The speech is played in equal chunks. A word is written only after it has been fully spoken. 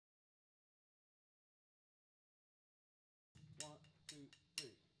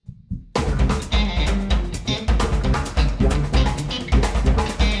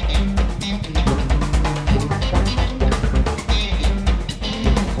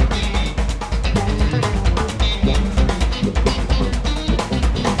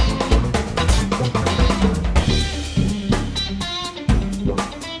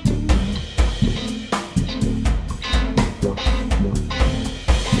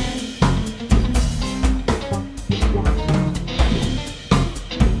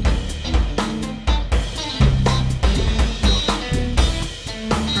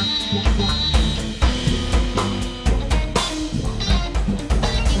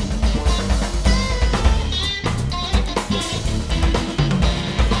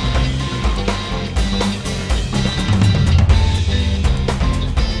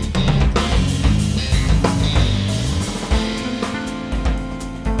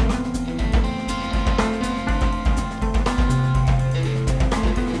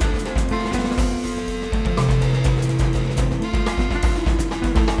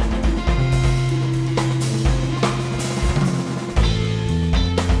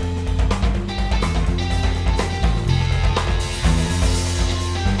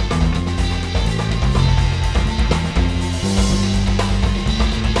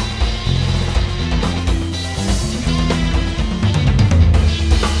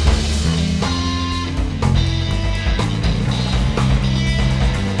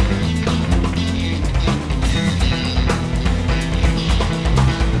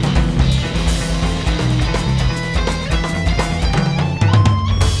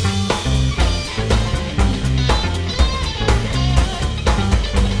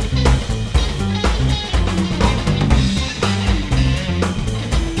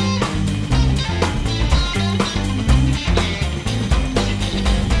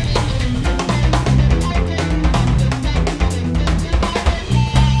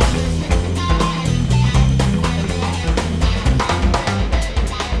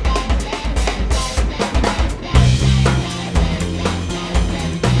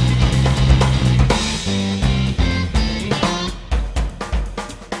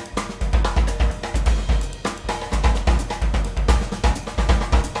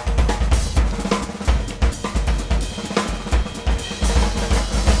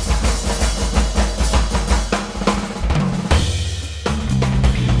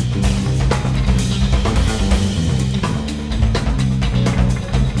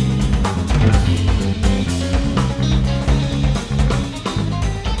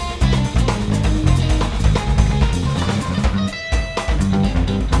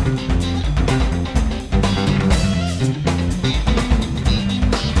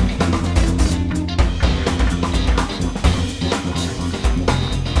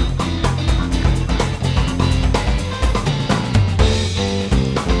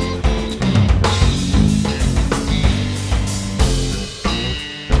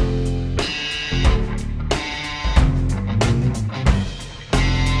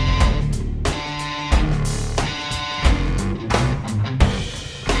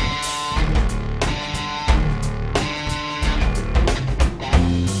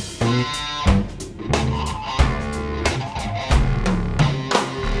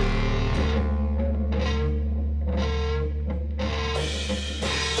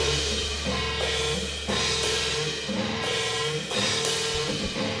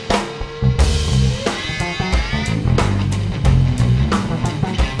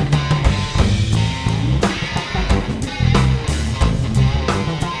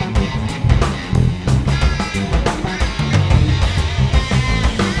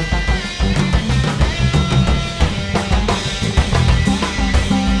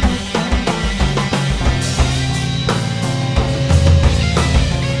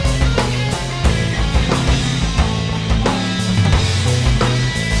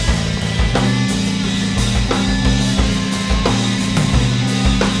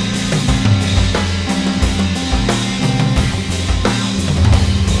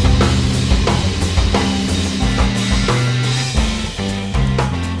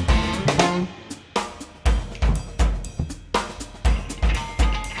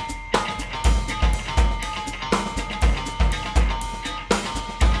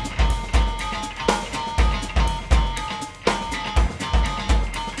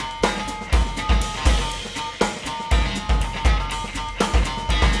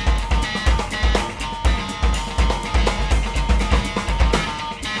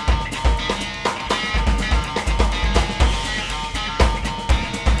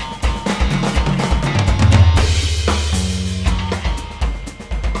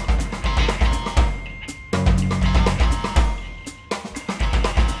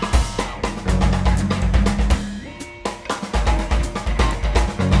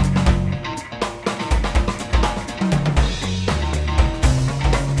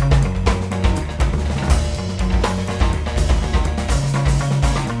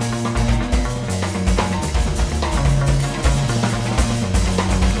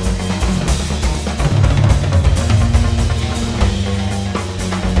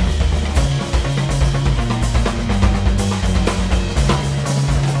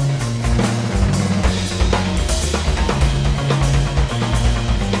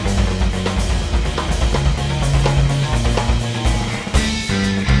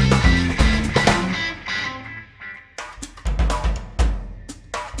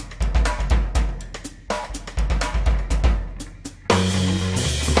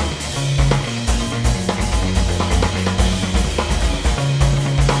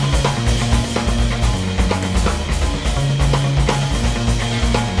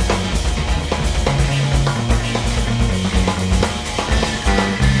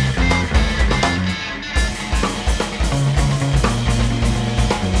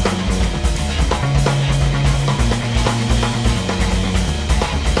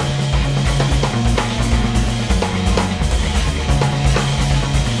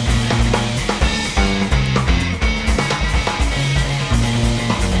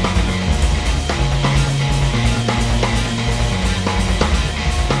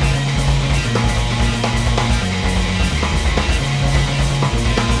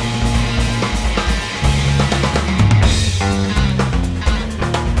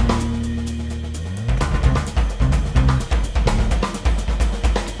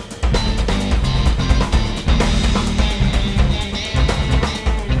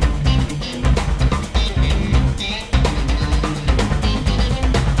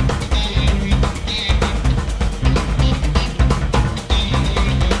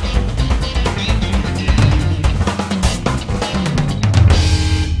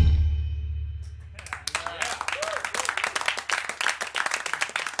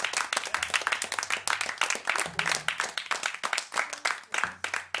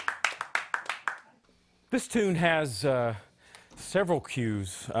This tune has several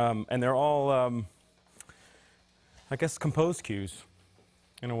cues, and they're all, I guess, composed cues,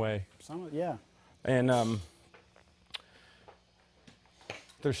 in a way. Yeah. And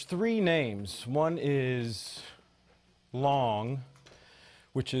there's three names. One is long,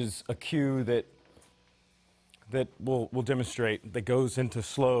 which is a cue that we'll demonstrate, that goes into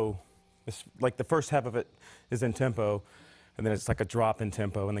slow. It's like the first half of it is in tempo, and then it's like a drop in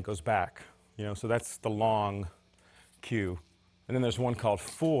tempo, and then it goes back. You know, so that's the long cue. And then there's one called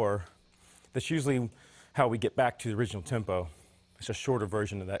 4. That's usually how we get back to the original tempo. It's a shorter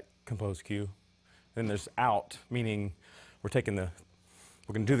version of that composed cue. Then there's out, meaning we're going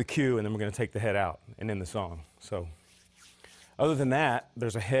to do the cue, and then we're going to take the head out and end the song. So other than that,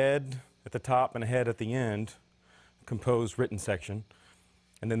 there's a head at the top and a head at the end, composed written section.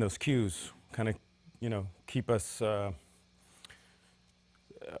 And then those cues kind of, you know, keep us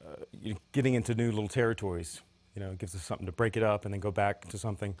getting into new little territories. You know, it gives us something to break it up and then go back to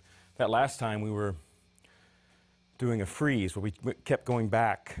something. That last time we were doing a freeze where we kept going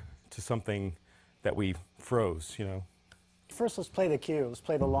back to something that we froze, you know. First, let's play the cue. Let's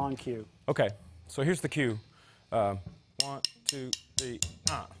play the long cue. Okay, so here's the cue. 1, 2, 3,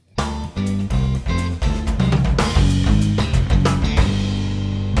 So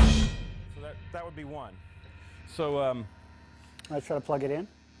that would be 1. So I try to plug it in.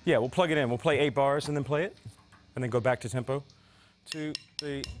 yeah, we'll plug it in. We'll play 8 bars and then play it, and then go back to tempo. 2,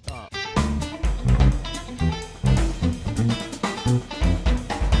 3,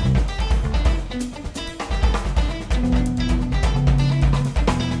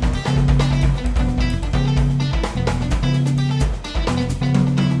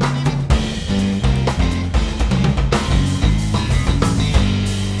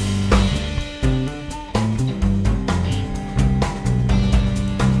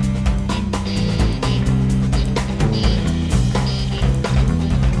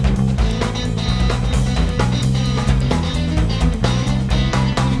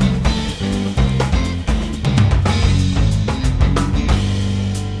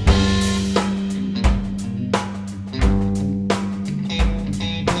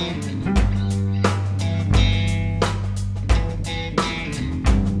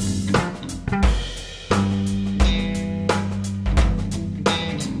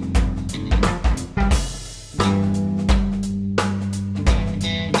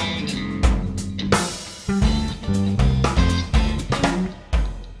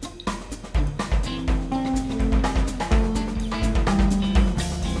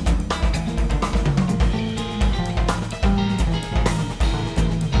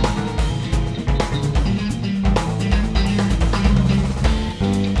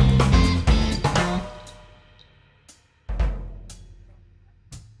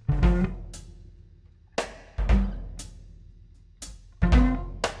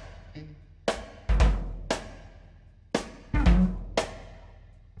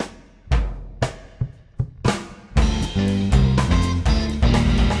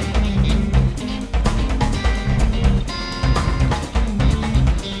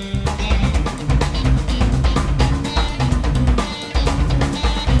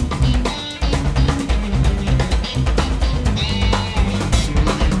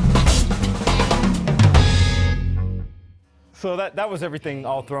 So that was everything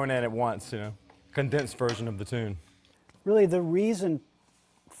all thrown in at once, you know, condensed version of the tune. Really, the reason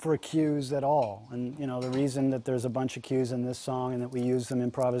for cues at all, and you know, the reason that there's a bunch of cues in this song and that we use them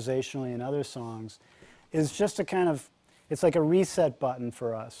improvisationally in other songs, is just to kind of, it's like a reset button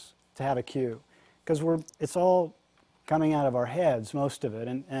for us to have a cue, because it's all coming out of our heads, most of it,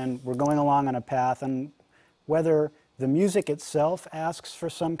 and we're going along on a path, and whether the music itself asks for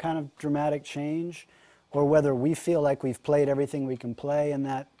some kind of dramatic change, or whether we feel like we've played everything we can play in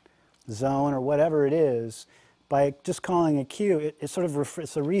that zone, or whatever it is, by just calling a cue, it's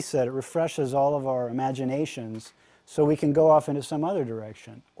a reset. It refreshes all of our imaginations so we can go off into some other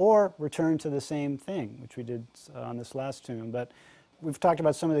direction, or return to the same thing, which we did on this last tune. But we've talked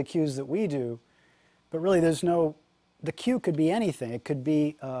about some of the cues that we do, but really the cue could be anything. It could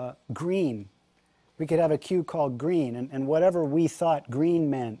be green. We could have a cue called green, and whatever we thought green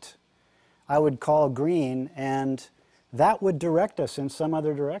meant, I would call green, and that would direct us in some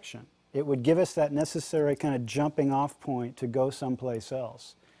other direction. It would give us that necessary kind of jumping off point to go someplace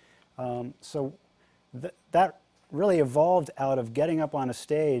else. So that really evolved out of getting up on a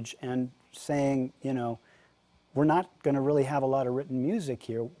stage and saying, you know, we're not going to really have a lot of written music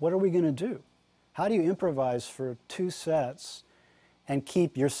here. What are we going to do? How do you improvise for 2 sets and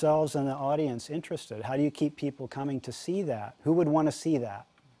keep yourselves and the audience interested? How do you keep people coming to see that? Who would want to see that?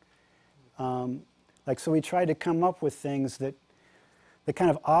 Like, so we tried to come up with things that kind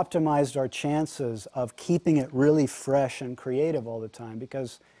of optimized our chances of keeping it really fresh and creative all the time,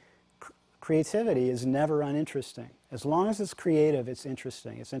 because creativity is never uninteresting. As long as it's creative, it's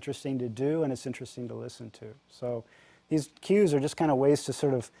interesting. It's interesting to do, and it's interesting to listen to. So these cues are just kind of ways to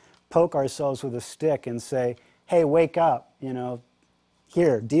sort of poke ourselves with a stick and say, hey, wake up, you know,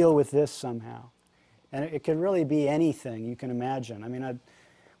 here, deal with this somehow. And it could really be anything you can imagine. I mean,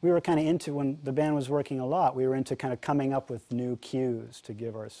 we were kind of into, when the band was working a lot, we were into kind of coming up with new cues to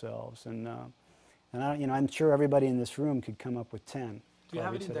give ourselves. And you know, I'm sure everybody in this room could come up with 10. Do you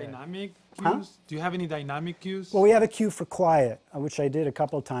have any today. dynamic cues? Huh? Do you have any dynamic cues? Well, we have a cue for quiet, which I did a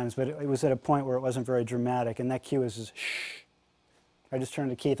couple of times, but it was at a point where it wasn't very dramatic, and that cue is shh. I just turn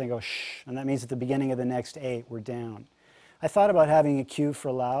to Keith and go shh, and that means at the beginning of the next 8, we're down. I thought about having a cue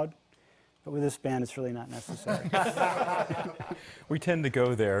for loud, but with this band, it's really not necessary. We tend to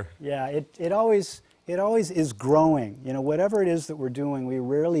go there. Yeah, it always is growing. You know, whatever it is that we're doing, we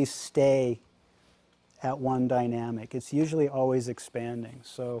rarely stay at one dynamic. It's usually always expanding.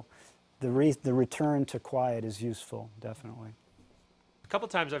 So the return to quiet is useful, definitely. A couple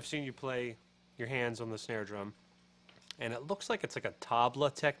times I've seen you play your hands on the snare drum, and it looks like it's like a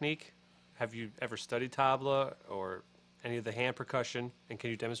tabla technique. Have you ever studied tabla or any of the hand percussion, and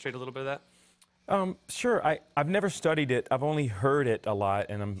can you demonstrate a little bit of that? Sure. I've never studied it. I've only heard it a lot,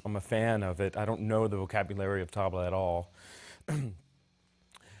 and I'm a fan of it. I don't know the vocabulary of tabla at all.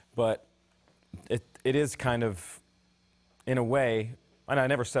 But it is kind of, in a way, and I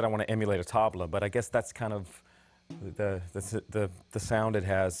never said I want to emulate a tabla, but I guess that's kind of the sound it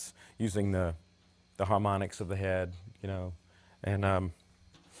has, using the harmonics of the head, you know, and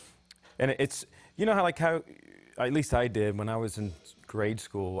it's, you know, how at least I did when I was in grade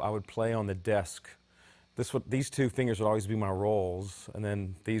school. I would play on the desk. These two fingers would always be my rolls, and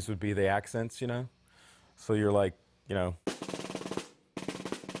then these would be the accents, you know. So you're like, you know.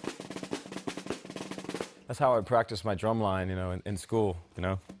 That's how I would practice my drum line, you know, in school, you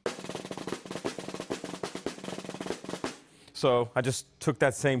know. So I just took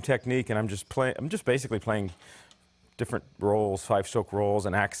that same technique, and I'm just basically playing different rolls, 5-stroke rolls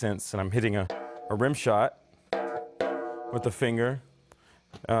and accents, and I'm hitting a rim shot with the finger,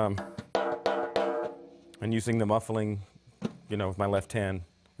 and using the muffling, you know, with my left hand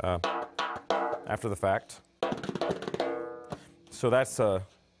after the fact. So that's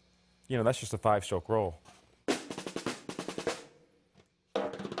you know, that's just a 5-stroke roll.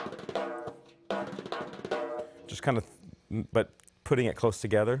 Just kind of, but putting it close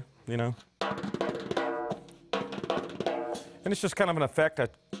together, you know. And it's just kind of an effect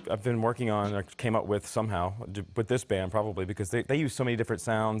I've been working on, or came up with somehow, with this band probably, because they use so many different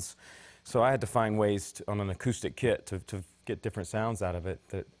sounds. So I had to find ways on an acoustic kit to get different sounds out of it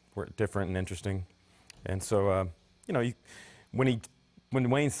that were different and interesting. And so, you know, when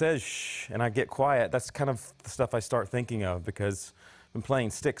Wayne says shh and I get quiet, that's kind of the stuff I start thinking of, because I've been playing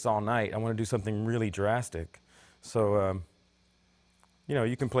sticks all night. I want to do something really drastic. So, you know,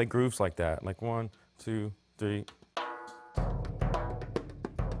 you can play grooves like that, like 1, 2, 3.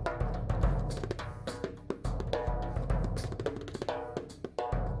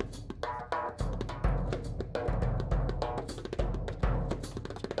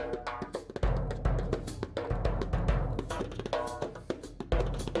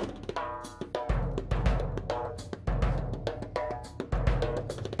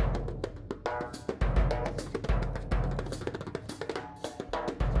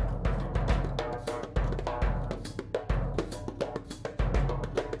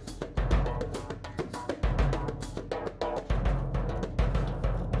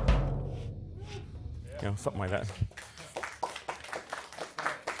 You know, something like that.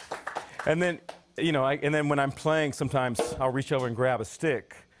 And then, you know, and then when I'm playing, sometimes I'll reach over and grab a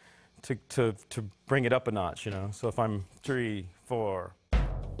stick to bring it up a notch, you know. So if I'm 3, 4.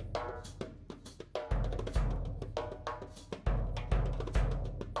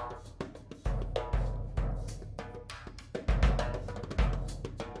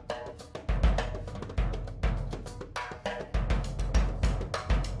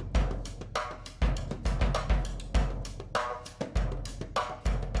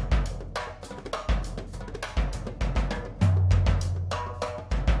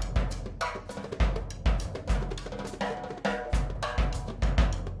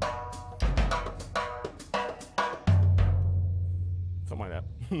 Something like that.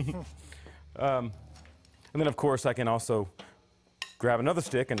 And then, of course, I can also grab another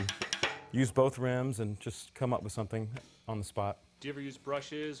stick and use both rims and just come up with something on the spot. Do you ever use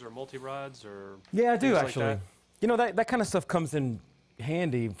brushes or multi-rods or Yeah, I do things like actually. that? You know, that kind of stuff comes in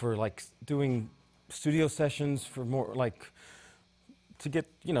handy for like doing studio sessions for more like to get,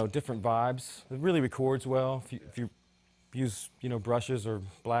 you know, different vibes. It really records well if you use, you know, brushes or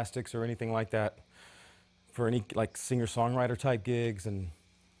Blastics or anything like that for any like singer-songwriter type gigs. And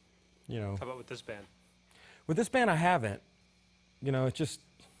you know, How about with this band? with this band I haven't, you know, it just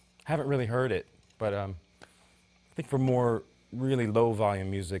haven't really heard it. But I think for more really low volume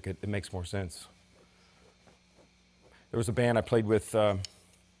music, it makes more sense. There was a band I played with for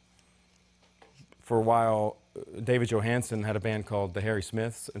a while. David Johansen had a band called the Harry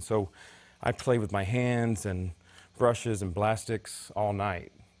Smiths, and so I played with my hands and brushes and Blastics all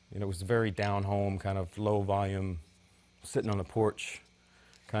night. You know, it was a very down home, kind of low volume, sitting on the porch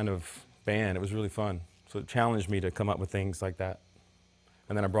kind of band. It was really fun. So it challenged me to come up with things like that.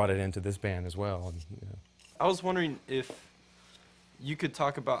 And then I brought it into this band as well. And, you know. I was wondering if you could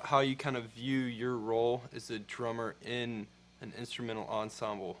talk about how you kind of view your role as a drummer in an instrumental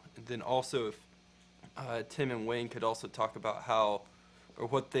ensemble, and then also if Tim and Wayne could also talk about how or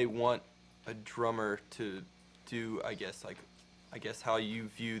what they want a drummer to do. I guess how you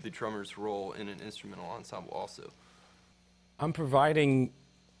view the drummer's role in an instrumental ensemble also. I'm providing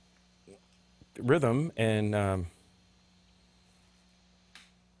rhythm and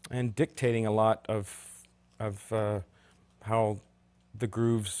dictating a lot of how the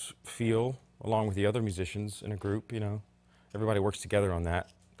grooves feel, along with the other musicians in a group. You know, everybody works together on that,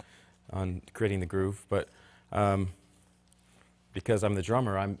 on creating the groove. But because I'm the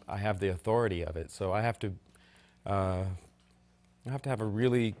drummer, I have the authority of it. So I have to have a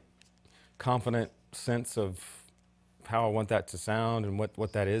really confident sense of how I want that to sound and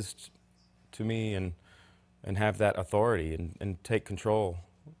what that is to me, and have that authority and take control.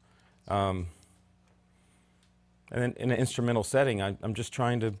 And then in an instrumental setting, I'm just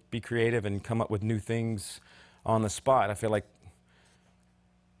trying to be creative and come up with new things on the spot. I feel like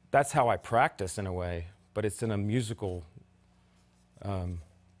that's how I practice in a way, but it's in a musical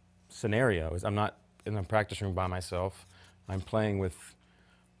scenario. I'm not in a practice room by myself. I'm playing with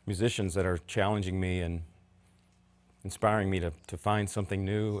musicians that are challenging me and inspiring me to find something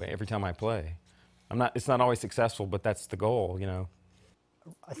new every time I play. It's not always successful, but that's the goal, you know.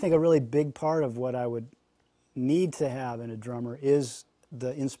 I think a really big part of what I would need to have in a drummer is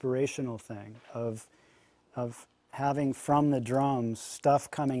the inspirational thing of having from the drums stuff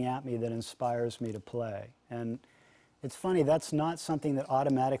coming at me that inspires me to play. And it's funny, that's not something that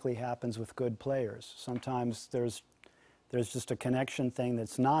automatically happens with good players. Sometimes there's just a connection thing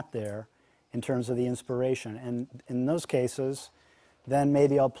that's not there in terms of the inspiration. And in those cases, then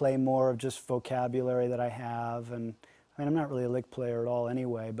maybe I'll play more of just vocabulary that I have. And I mean, I'm not really a lick player at all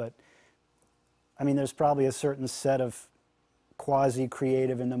anyway, but I mean, there's probably a certain set of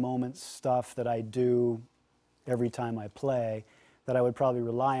quasi-creative in the moment stuff that I do every time I play that I would probably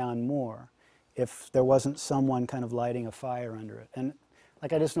rely on more if there wasn't someone kind of lighting a fire under it. And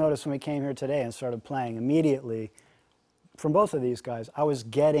like I just noticed when we came here today and started playing, immediately from both of these guys, I was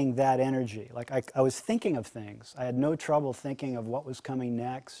getting that energy. Like I was thinking of things. I had no trouble thinking of what was coming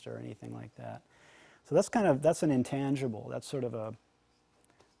next or anything like that. So that's an intangible. That's sort of a,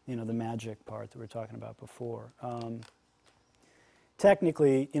 you know, the magic part that we were talking about before.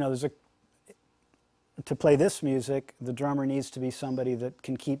 Technically, you know, to play this music, the drummer needs to be somebody that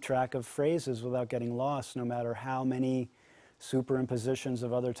can keep track of phrases without getting lost, no matter how many superimpositions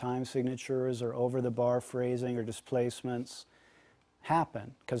of other time signatures or over-the-bar phrasing or displacements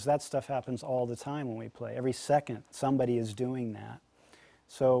happen, because that stuff happens all the time when we play. Every second, somebody is doing that.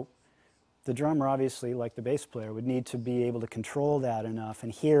 So the drummer, obviously, like the bass player, would need to be able to control that enough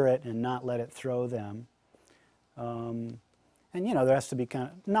and hear it and not let it throw them. And, you know, there has to be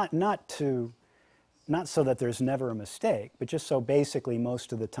kind of, not so that there's never a mistake, but just so basically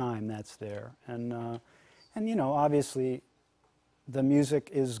most of the time that's there. And you know, obviously, the music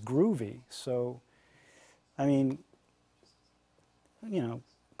is groovy. So, I mean, you know,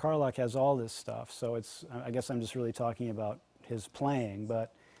 Karlak has all this stuff, so I guess I'm just really talking about his playing,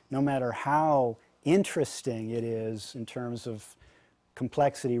 but no matter how interesting it is in terms of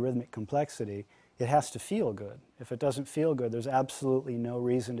complexity, rhythmic complexity, it has to feel good. If it doesn't feel good, there's absolutely no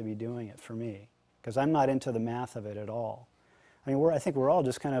reason to be doing it for me, because I'm not into the math of it at all. I mean, I think we're all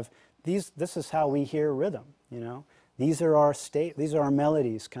just kind of, this is how we hear rhythm, you know? These are our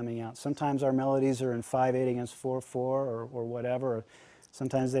melodies coming out. Sometimes our melodies are in 5/8 against 4/4 or whatever. Or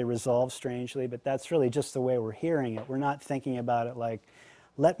sometimes they resolve strangely, but that's really just the way we're hearing it. We're not thinking about it like,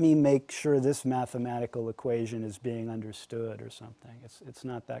 let me make sure this mathematical equation is being understood or something. It's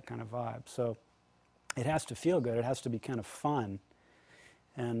not that kind of vibe. So it has to feel good. It has to be kind of fun.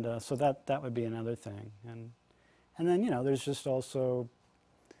 And so that would be another thing. And then, you know, there's just also,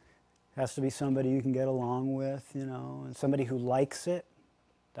 Has to be somebody you can get along with, you know, and somebody who likes it.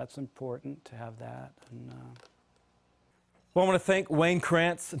 That's important to have that. And, Well, I want to thank Wayne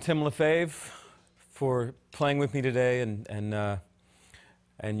Krantz and Tim Lefebvre for playing with me today, and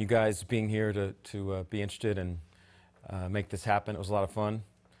you guys being here to be interested and make this happen. It was a lot of fun.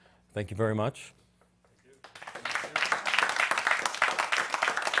 Thank you very much.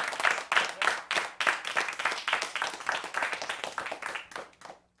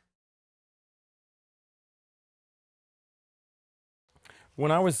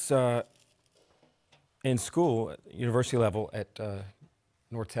 When I was in school, university level at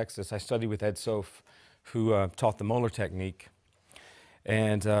North Texas, I studied with Ed Sof, who taught the Moeller technique.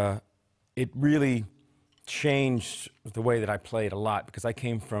 And it really changed the way that I played a lot, because I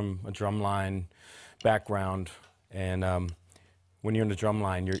came from a drumline background. And when you're in the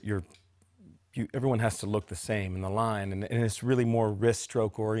drumline, everyone has to look the same in the line. And it's really more wrist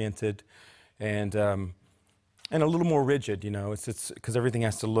stroke oriented and a little more rigid, you know. It's because everything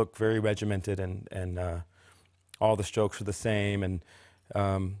has to look very regimented, and all the strokes are the same, and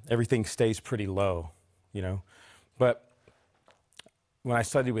everything stays pretty low, you know. But when I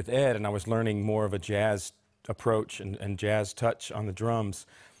studied with Ed and I was learning more of a jazz approach and jazz touch on the drums,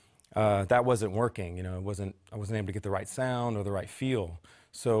 that wasn't working, you know. I wasn't able to get the right sound or the right feel.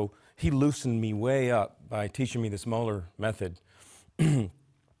 So he loosened me way up by teaching me this Moeller method.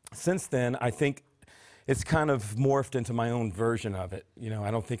 Since then, I think it's kind of morphed into my own version of it. You know, I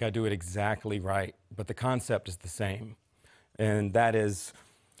don't think I do it exactly right, but the concept is the same. And that is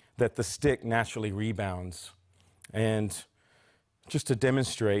that the stick naturally rebounds. And just to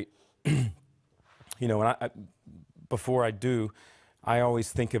demonstrate, you know, before I do, I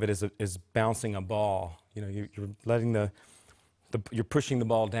always think of it as bouncing a ball. You know, you're letting you're pushing the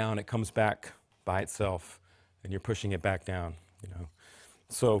ball down, it comes back by itself, and you're pushing it back down, you know.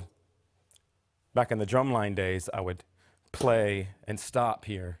 So back in the drumline days, I would play and stop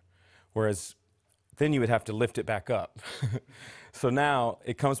here, whereas then you would have to lift it back up. So now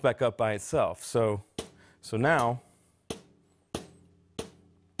it comes back up by itself. So now,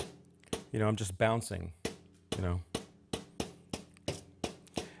 you know, I'm just bouncing, you know.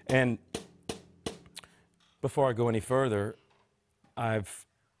 And before I go any further, I've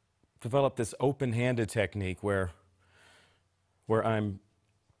developed this open-handed technique where I'm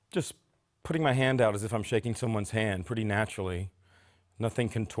just putting my hand out as if I'm shaking someone's hand pretty naturally, nothing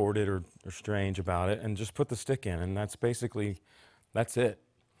contorted or strange about it, and just put the stick in, and that's it.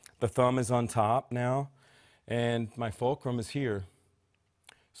 The thumb is on top now, and my fulcrum is here.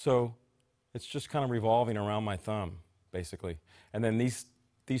 So it's just kind of revolving around my thumb, basically. And then these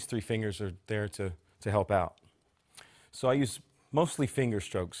three fingers are there to help out. So I use mostly finger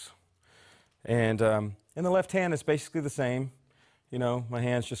strokes. And in the left hand, it's basically the same. You know, my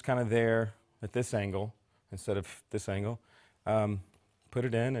hand's just kind of there at this angle instead of this angle. Put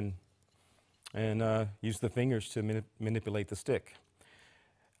it in and use the fingers to manipulate the stick.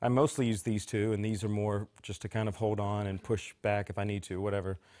 I mostly use these two, and these are more just to kind of hold on and push back if I need to,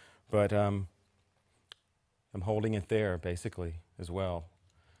 whatever. But I'm holding it there, basically, as well,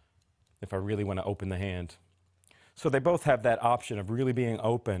 if I really want to open the hand. So they both have that option of really being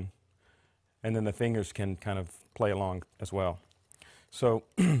open, and then the fingers can kind of play along as well. So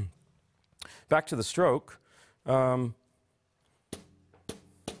back to the stroke, I'm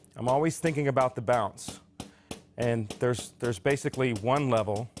always thinking about the bounce. And there's basically one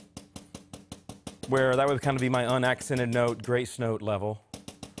level where that would kind of be my unaccented note, grace note level.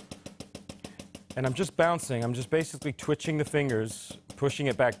 And I'm just bouncing. I'm just basically twitching the fingers, pushing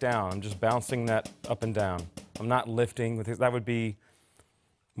it back down. I'm just bouncing that up and down. I'm not lifting. That would be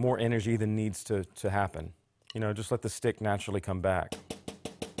more energy than needs to happen. You know, just let the stick naturally come back.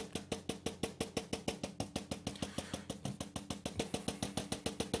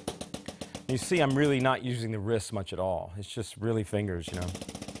 You see, I'm really not using the wrists much at all. It's just really fingers, you know.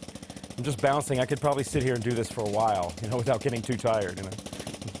 I'm just bouncing. I could probably sit here and do this for a while, you know, without getting too tired, you know.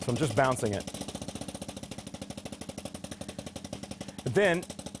 So I'm just bouncing it. But then,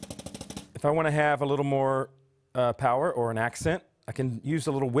 if I want to have a little more power or an accent, I can use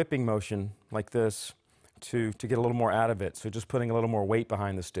a little whipping motion like this to get a little more out of it. So just putting a little more weight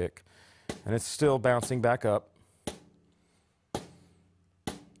behind the stick. And it's still bouncing back up.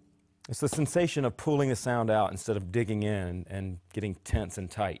 It's the sensation of pulling the sound out instead of digging in and getting tense and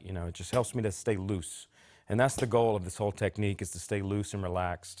tight. You know, it just helps me to stay loose. And that's the goal of this whole technique, is to stay loose and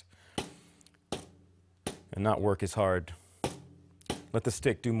relaxed and not work as hard. Let the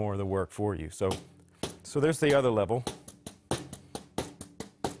stick do more of the work for you. So there's the other level.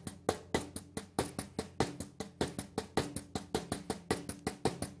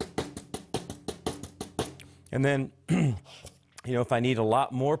 And then, you know, if I need a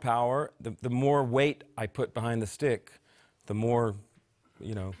lot more power, the more weight I put behind the stick, the more,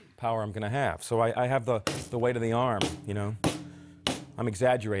 you know, power I'm going to have. So I have the weight of the arm, you know. I'm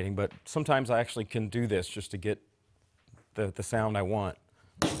exaggerating, but sometimes I actually can do this just to get the sound I want.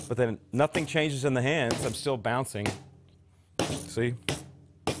 But then nothing changes in the hands. I'm still bouncing. See?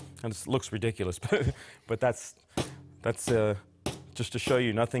 And it looks ridiculous, but that's just to show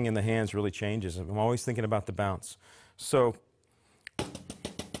you nothing in the hands really changes. I'm always thinking about the bounce. So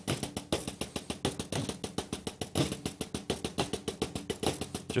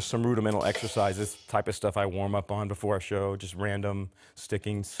just some rudimental exercises, type of stuff I warm up on before I show, just random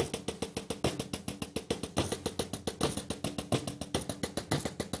stickings.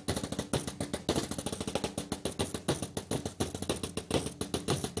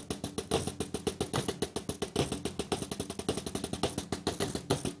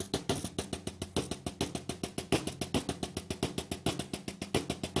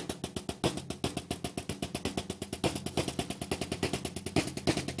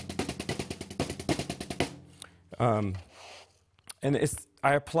 And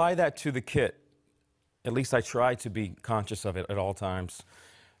I apply that to the kit. At least I try to be conscious of it at all times.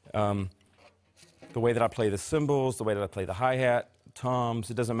 The way that I play the cymbals, the way that I play the hi-hat, toms,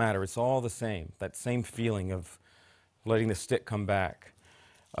 it doesn't matter. It's all the same. That same feeling of letting the stick come back.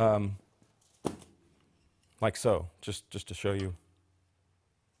 Like so, just to show you.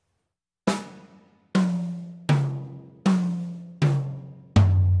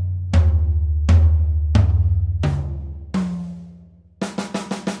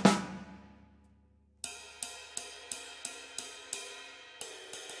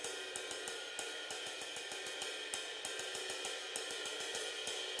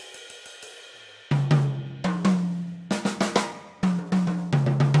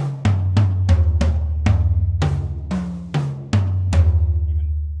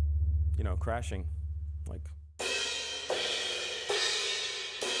 Crashing, like.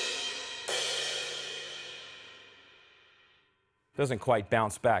 Doesn't quite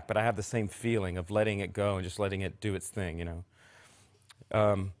bounce back, but I have the same feeling of letting it go and just letting it do its thing, you know.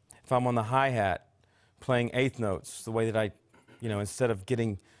 If I'm on the hi-hat, playing eighth notes, the way that I, you know, instead of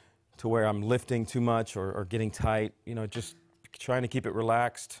getting to where I'm lifting too much or getting tight, you know, just trying to keep it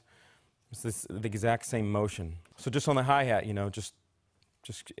relaxed. It's the exact same motion. So just on the hi-hat, you know, just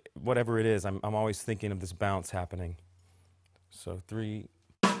whatever it is, I'm always thinking of this bounce happening. So 3.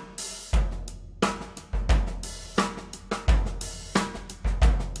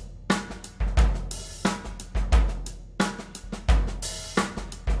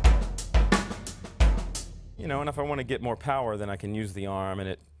 You know, and if I want to get more power, then I can use the arm, and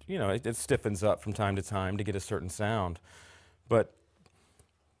it, you know, it stiffens up from time to time to get a certain sound. But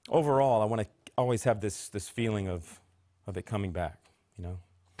overall, I want to always have this feeling of it coming back. You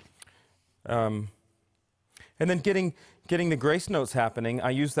know, and then getting the grace notes happening, I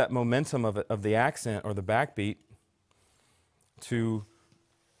use that momentum of the accent or the backbeat to,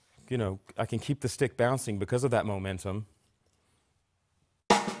 you know, I can keep the stick bouncing because of that momentum,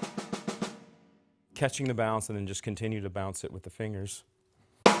 catching the bounce and then just continue to bounce it with the fingers.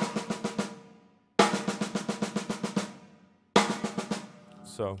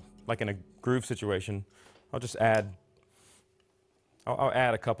 So, like in a groove situation, I'll just add. I'll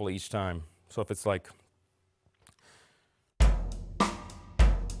add a couple each time. So if it's like,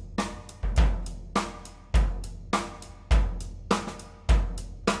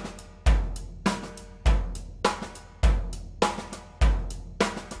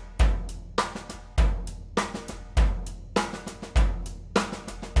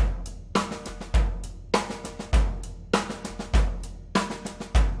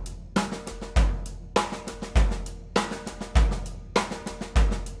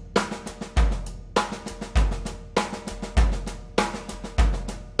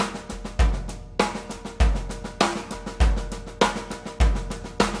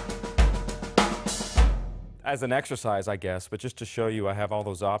 as an exercise, I guess, but just to show you I have all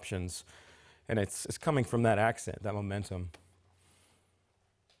those options, and it's coming from that accent, that momentum.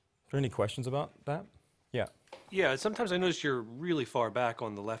 Are there any questions about that? Yeah. Yeah, sometimes I notice you're really far back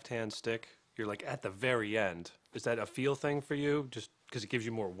on the left-hand stick. You're like at the very end. Is that a feel thing for you, just because it gives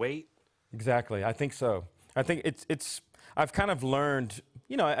you more weight? Exactly, I think so. I think I've kind of learned,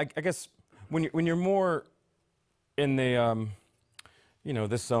 you know, I guess when you're more in the, you know,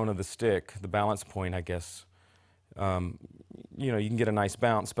 this zone of the stick, the balance point, I guess, you know, you can get a nice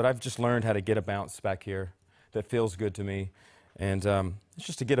bounce, but I've just learned how to get a bounce back here that feels good to me. And it's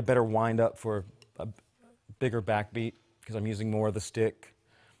just to get a better wind up for a bigger backbeat because I'm using more of the stick,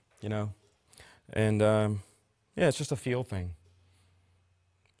 you know. And Yeah, it's just a feel thing.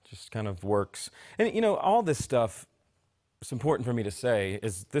 Just kind of works. And you know, all this stuff, it's important for me to say,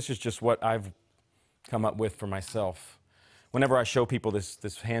 is this is just what I've come up with for myself. Whenever I show people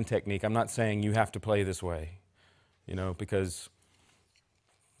this hand technique, I'm not saying you have to play this way, you know, because,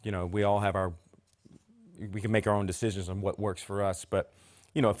 you know, we all have we can make our own decisions on what works for us. But,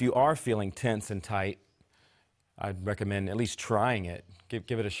 you know, if you are feeling tense and tight, I'd recommend at least trying it.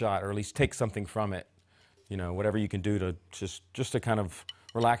 Give it a shot, or at least take something from it. You know, whatever you can do to just to kind of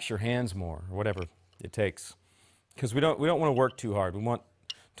relax your hands more, or whatever it takes. Because we don't want to work too hard. We want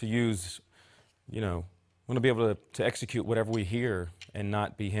to use, you know, we want to be able to execute whatever we hear and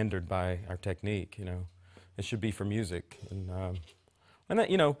not be hindered by our technique. You know, it should be for music. And that,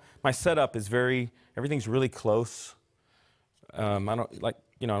 you know, my setup is everything's really close. I don't like,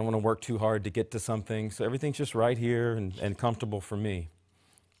 you know, I don't want to work too hard to get to something. So everything's just right here and comfortable for me.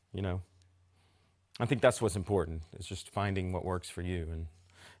 You know, I think that's what's important. It's just finding what works for you,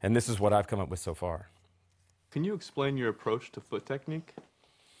 and this is what I've come up with so far. Can you explain your approach to foot technique?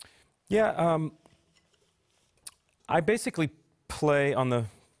 Yeah, I basically play on the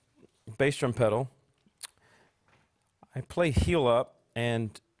bass drum pedal. I play heel up,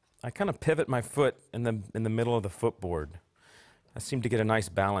 and I kind of pivot my foot in the middle of the footboard. I seem to get a nice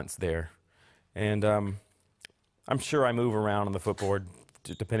balance there, and I'm sure I move around on the footboard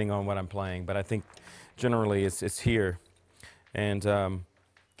depending on what I'm playing, but I think generally it's here. And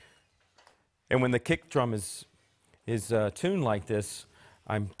when the kick drum is tuned like this,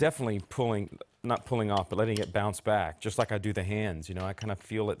 I'm definitely not pulling off, but letting it bounce back, just like I do the hands. You know, I kind of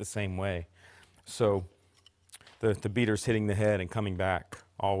feel it the same way. So the beater's hitting the head and coming back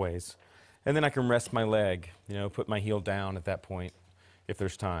always. And then I can rest my leg, you know, put my heel down at that point, if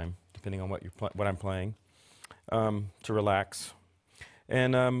there's time, depending on what I'm playing, to relax.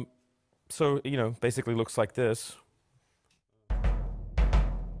 And so, you know, basically looks like this.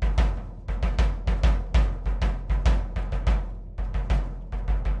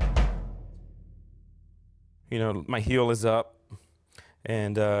 You know, my heel is up,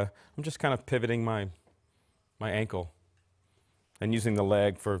 and I'm just kind of pivoting my ankle and using the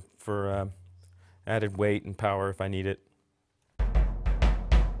leg for added weight and power if I need it.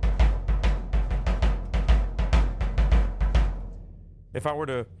 If I were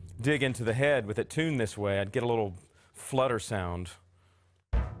to dig into the head with it tuned this way, I'd get a little flutter sound.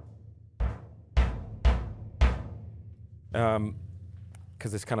 Because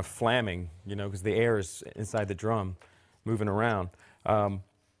it's kind of flamming, you know, because the air is inside the drum moving around.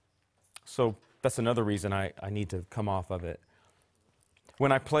 So that's another reason I need to come off of it.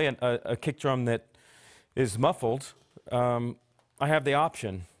 When I play a kick drum that is muffled, I have the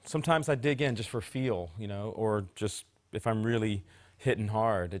option. Sometimes I dig in just for feel, you know, or just if I'm really hitting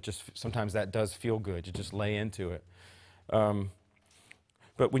hard, sometimes that does feel good. You just lay into it.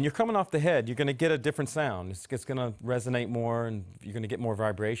 But when you're coming off the head, you're going to get a different sound. It's going to resonate more, and you're going to get more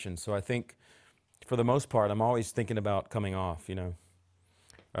vibration. So I think, for the most part, I'm always thinking about coming off, you know,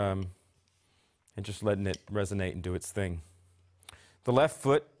 and just letting it resonate and do its thing. The left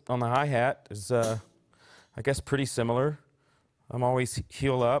foot on the hi-hat is, I guess, pretty similar. I'm always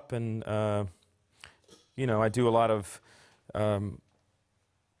heel up, and, you know, I do a lot of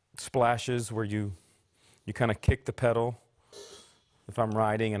splashes where you kind of kick the pedal. If I'm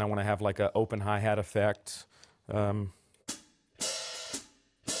riding and I want to have like an open hi-hat effect. Do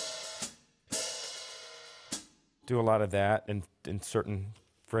a lot of that in certain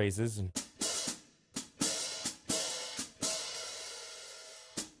phrases. And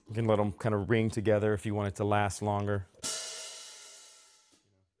you can let them kind of ring together if you want it to last longer.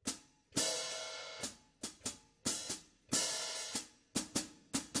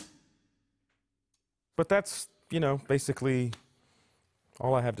 But that's, you know, basically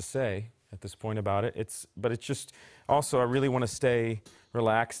all I have to say at this point about it. But it's just, also I really want to stay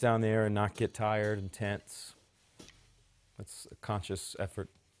relaxed down there and not get tired and tense. That's a conscious effort.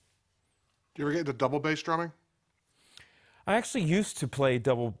 Do you ever get into double bass drumming? I actually used to play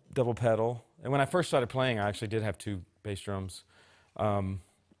double pedal, and when I first started playing, I actually did have 2 bass drums.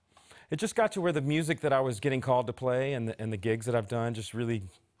 It just got to where the music that I was getting called to play and the gigs that I've done just really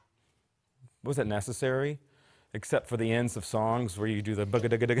wasn't necessary, except for the ends of songs where you do the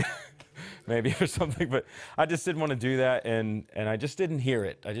bugga-dugga-dugga, maybe, or something. But I just didn't want to do that, and I just didn't hear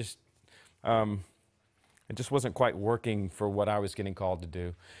it. It just wasn't quite working for what I was getting called to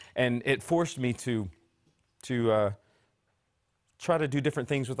do. And it forced me to try to do different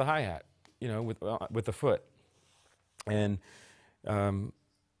things with the hi-hat, you know, with the foot. And, you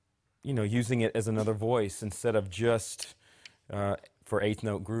know, using it as another voice instead of just for 8th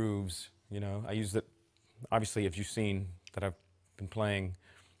note grooves, you know. I used it obviously, if you've seen that I've been playing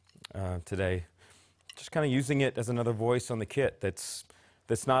today, just kind of using it as another voice on the kit that's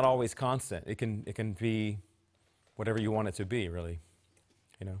not always constant. It can be whatever you want it to be, really.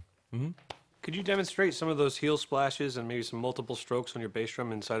 You know. Mm-hmm. Could you demonstrate some of those heel splashes and maybe some multiple strokes on your bass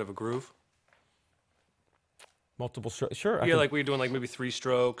drum inside of a groove? Multiple strokes, sure. Yeah, like we're doing like maybe 3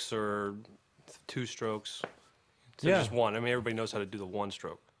 strokes or 2 strokes. So Yeah. just one. I mean, everybody knows how to do the 1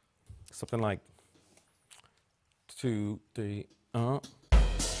 stroke. Something like 2, 3.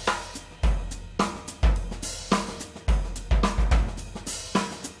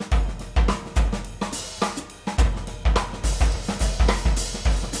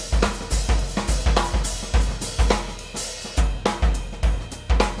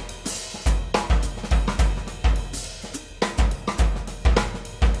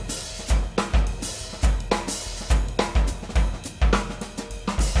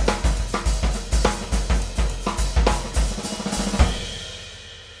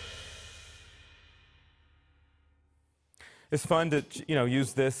 It's fun to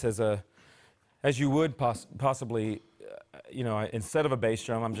use this as you would possibly, instead of a bass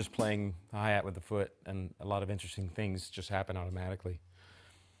drum, I'm just playing a hi-hat with the foot, and a lot of interesting things just happen automatically.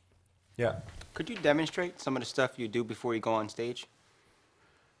 Yeah. Could you demonstrate some of the stuff you do before you go on stage?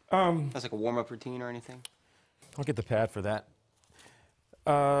 That's like a warm-up routine or anything? I'll get the pad for that.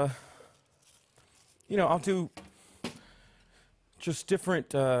 I'll do just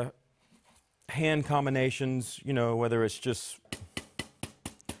different hand combinations, whether it's just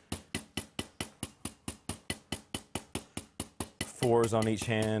fours on each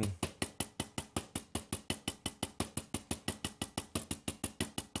hand.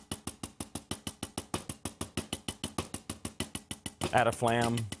 Add a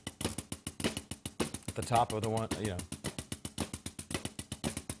flam at the top of the one,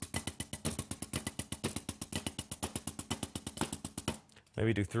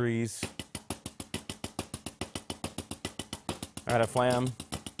 Maybe do 3s. Add a flam.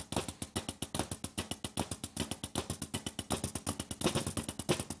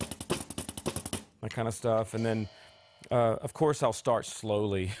 That kind of stuff. And then, of course, I'll start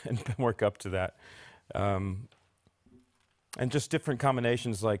slowly and work up to that. And just different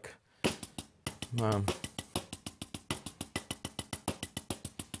combinations like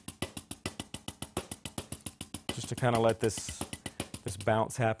just to kind of let this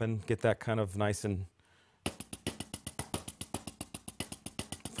bounce happen, get that kind of nice and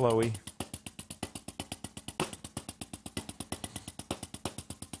flowy.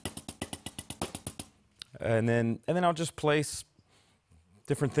 And then I'll just place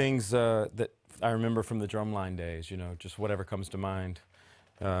different things that I remember from the drumline days, just whatever comes to mind.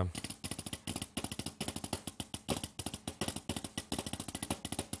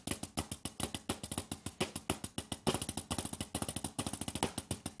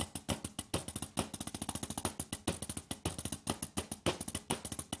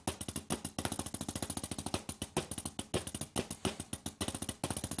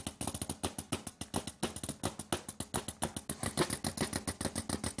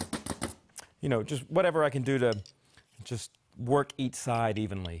 Just whatever I can do to just work each side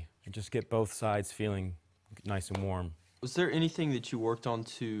evenly and just get both sides feeling nice and warm. Was there anything that you worked on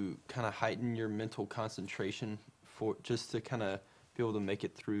to kind of heighten your mental concentration for just to kind of be able to make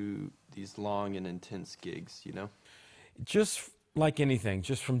it through these long and intense gigs, Just like anything,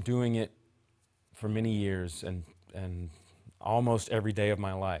 just from doing it for many years and almost every day of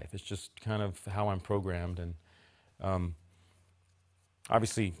my life. It's just kind of how I'm programmed, and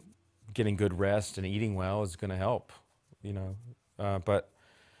obviously getting good rest and eating well is going to help, but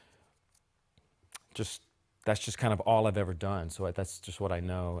that's just kind of all I've ever done. So that's just what I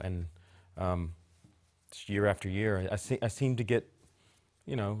know, and year after year, I seem to get,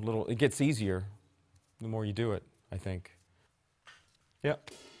 it gets easier the more you do it, I think. Yeah.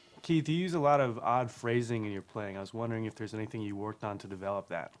 Keith, you use a lot of odd phrasing in your playing. I was wondering if there's anything you worked on to develop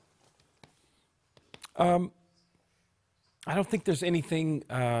that. I don't think there's anything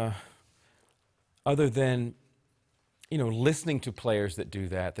other than, listening to players that do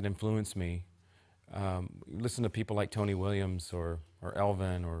that influence me. Listen to people like Tony Williams or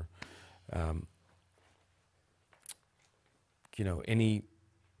Elvin or,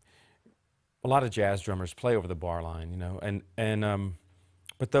 a lot of jazz drummers play over the bar line,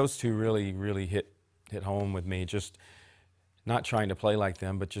 but those two really hit home with me. Just not trying to play like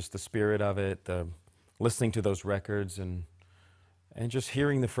them, but just the spirit of it, listening to those records and just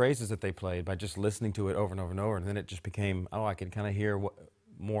hearing the phrases that they played by just listening to it over and over and over. And then it just became, I could kind of hear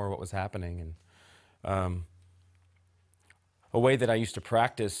more what was happening. And a way that I used to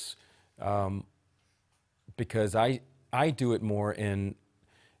practice because I do it more in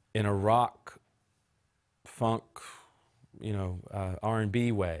a rock, funk, you know,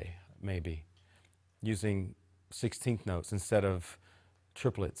 R&B way, maybe, using 16th notes instead of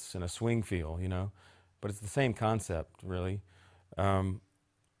triplets in a swing feel, you know. But it's the same concept, really.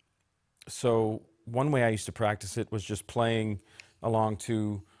 So one way I used to practice it was just playing along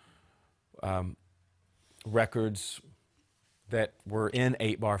to records that were in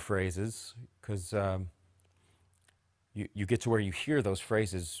 8-bar phrases, because you get to where you hear those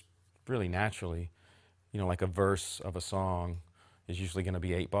phrases really naturally. You know, like a verse of a song is usually going to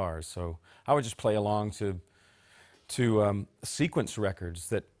be 8 bars. So I would just play along to sequence records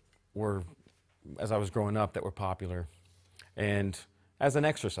that were, as I was growing up, that were popular. And as an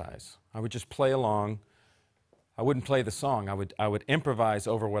exercise, I would just play along. I wouldn't play the song. I would improvise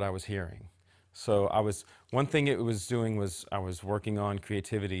over what I was hearing. So one thing it was doing was I was working on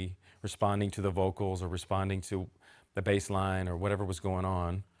creativity, responding to the vocals or responding to the bass line or whatever was going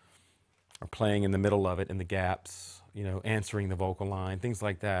on, or playing in the middle of it, in the gaps, you know, answering the vocal line, things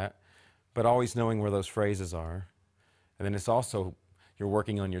like that, but always knowing where those phrases are. And then it's also, you're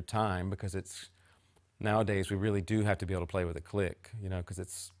working on your time, because nowadays we really do have to be able to play with a click, you know, because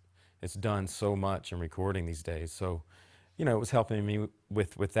it's done so much in recording these days. So, you know, it was helping me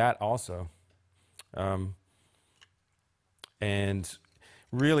with that also. And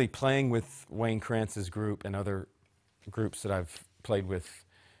really playing with Wayne Krantz's group and other groups that I've played with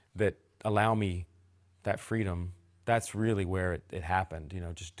that allow me that freedom, that's really where it happened, you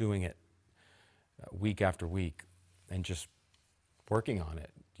know, just doing it week after week and just working on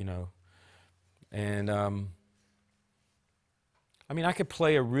it, you know. And I mean, I could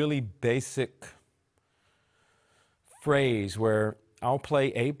play a really basic phrase where I'll play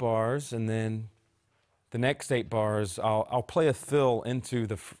 8 bars, and then the next 8 bars, I'll play a fill into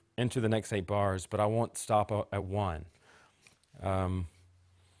the next 8 bars, but I won't stop at 1.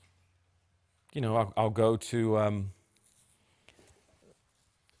 You know, I'll go to,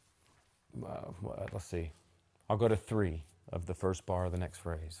 let's see, I'll go to 3 of the first bar of the next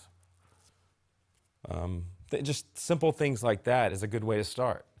phrase. Just simple things like that is a good way to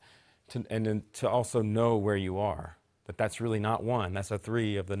start, and then to also know where you are, that that's really not 1, that's a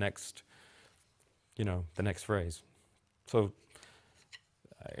 3 of the next, you know, the next phrase. So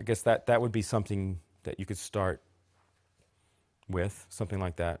I guess that would be something that you could start with, something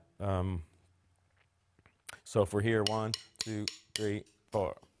like that. So if we're here, 1, 2, 3,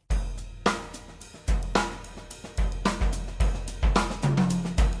 4.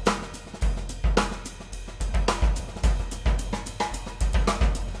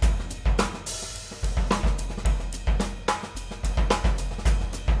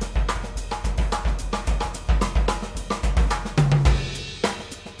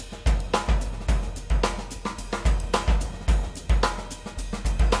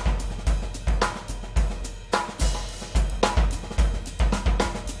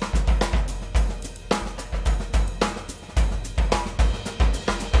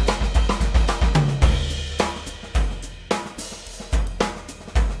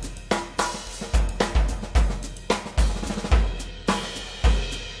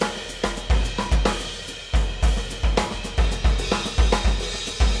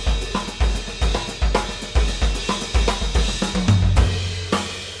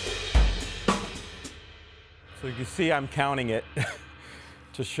 So you can see I'm counting it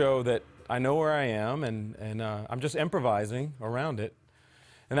to show that I know where I am, and I'm just improvising around it.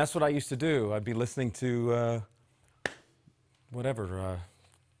 And that's what I used to do. I'd be listening to whatever,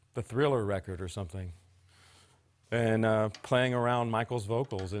 the Thriller record or something, and playing around Michael's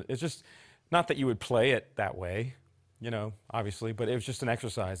vocals. It's just, not that you would play it that way, you know, obviously, but it was just an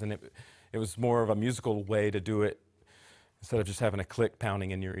exercise, and it was more of a musical way to do it instead of just having a click pounding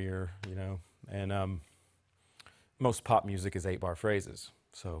in your ear, you know. And most pop music is 8-bar phrases,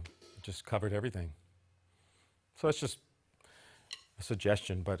 so it just covered everything. So it's just a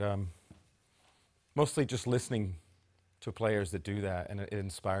suggestion, but mostly just listening to players that do that, and it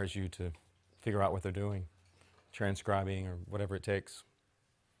inspires you to figure out what they're doing, transcribing or whatever it takes.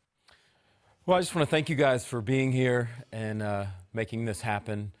 Well, I just want to thank you guys for being here and making this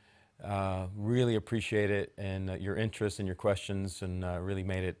happen. Really appreciate it, and your interest and your questions, and really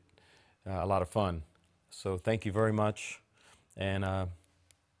made it a lot of fun. So thank you very much, and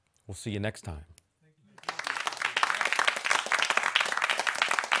we'll see you next time.